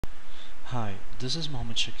Hi, this is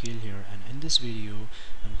Mohammed Shakil here, and in this video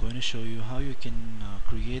I'm going to show you how you can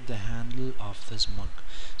create the handle of this mug.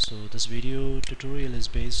 So this video tutorial is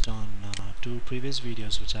based on two previous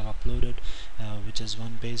videos which I've uploaded, which is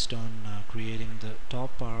one based on creating the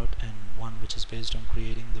top part and one which is based on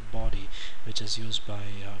creating the body, which is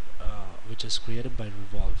created by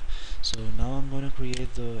Revolve. So now I'm going to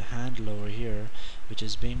create the handle over here, which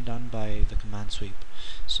is being done by the command sweep.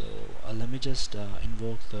 So let me just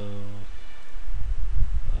invoke the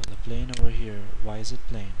plane over here. Why is it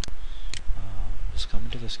plane? Just come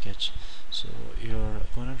into the sketch. So you're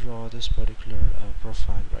going to draw this particular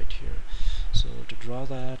profile right here. So to draw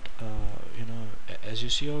that, as you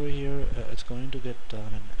see over here, it's going to get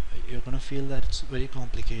you're going to feel that it's very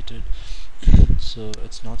complicated. So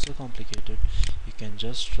it's not so complicated. You can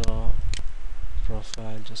just draw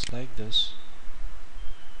profile just like this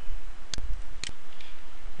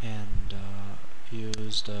and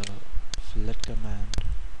use the fillet command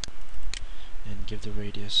and give the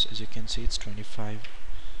radius. As you can see, it's 25.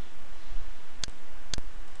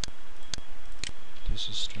 This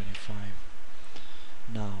is 25.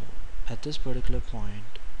 Now at this particular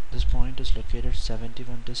point, this point is located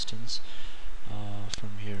 71 distance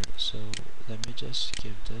from here. So let me just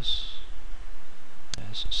give this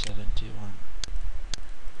as 71.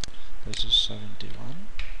 This is 71,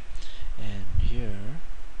 and here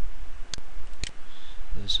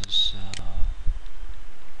this is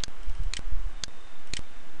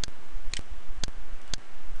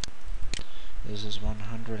this is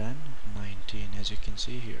 119, as you can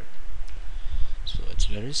see here. So it's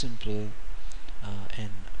very simple,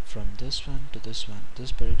 and from this one to this one,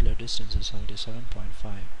 this particular distance is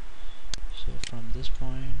 77.5. so from this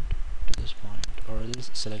point to this point, or let's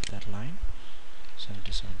select that line,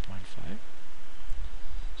 77.5.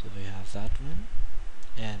 so we have that one,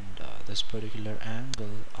 and this particular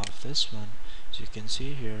angle of this one, as you can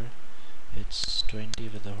see here, it's 20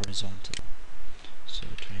 with the horizontal, so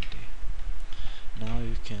 20. Now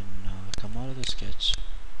you can come out of the sketch.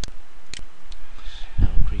 Now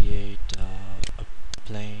create a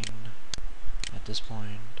plane at this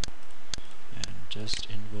point and just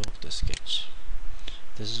invoke the sketch.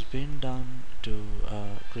 This has been done to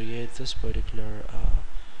create this particular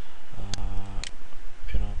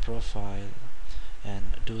profile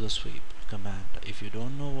and do the sweep command. If you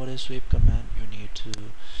don't know what is sweep command, you need to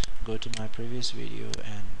go to my previous video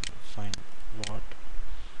and find what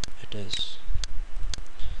it is.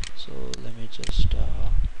 So let me just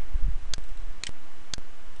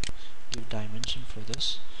give dimension for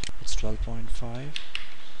this. It's 12.5.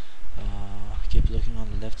 Keep looking on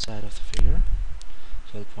the left side of the figure.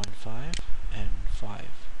 12.5 and 5.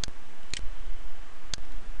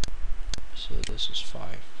 So this is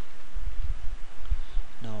 5.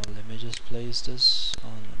 Now let me just place this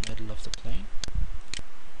on the middle of the plane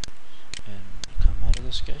and come out of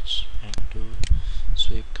the sketch and do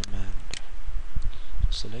sweep command.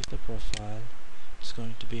 Select the profile. It's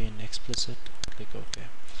going to be in explicit. Click OK.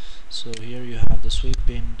 So here you have the sweep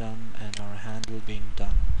being done and our handle being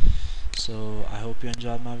done. So I hope you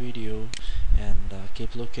enjoyed my video, and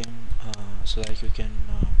keep looking so that you can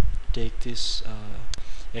take these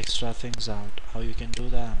extra things out. How you can do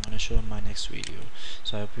that, I'm going to show in my next video.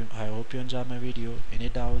 So I hope you enjoyed my video. Any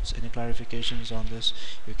doubts, any clarifications on this,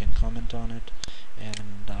 you can comment on it,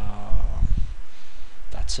 and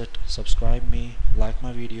that's it. Subscribe me, like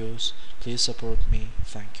my videos, please support me.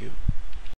 Thank you.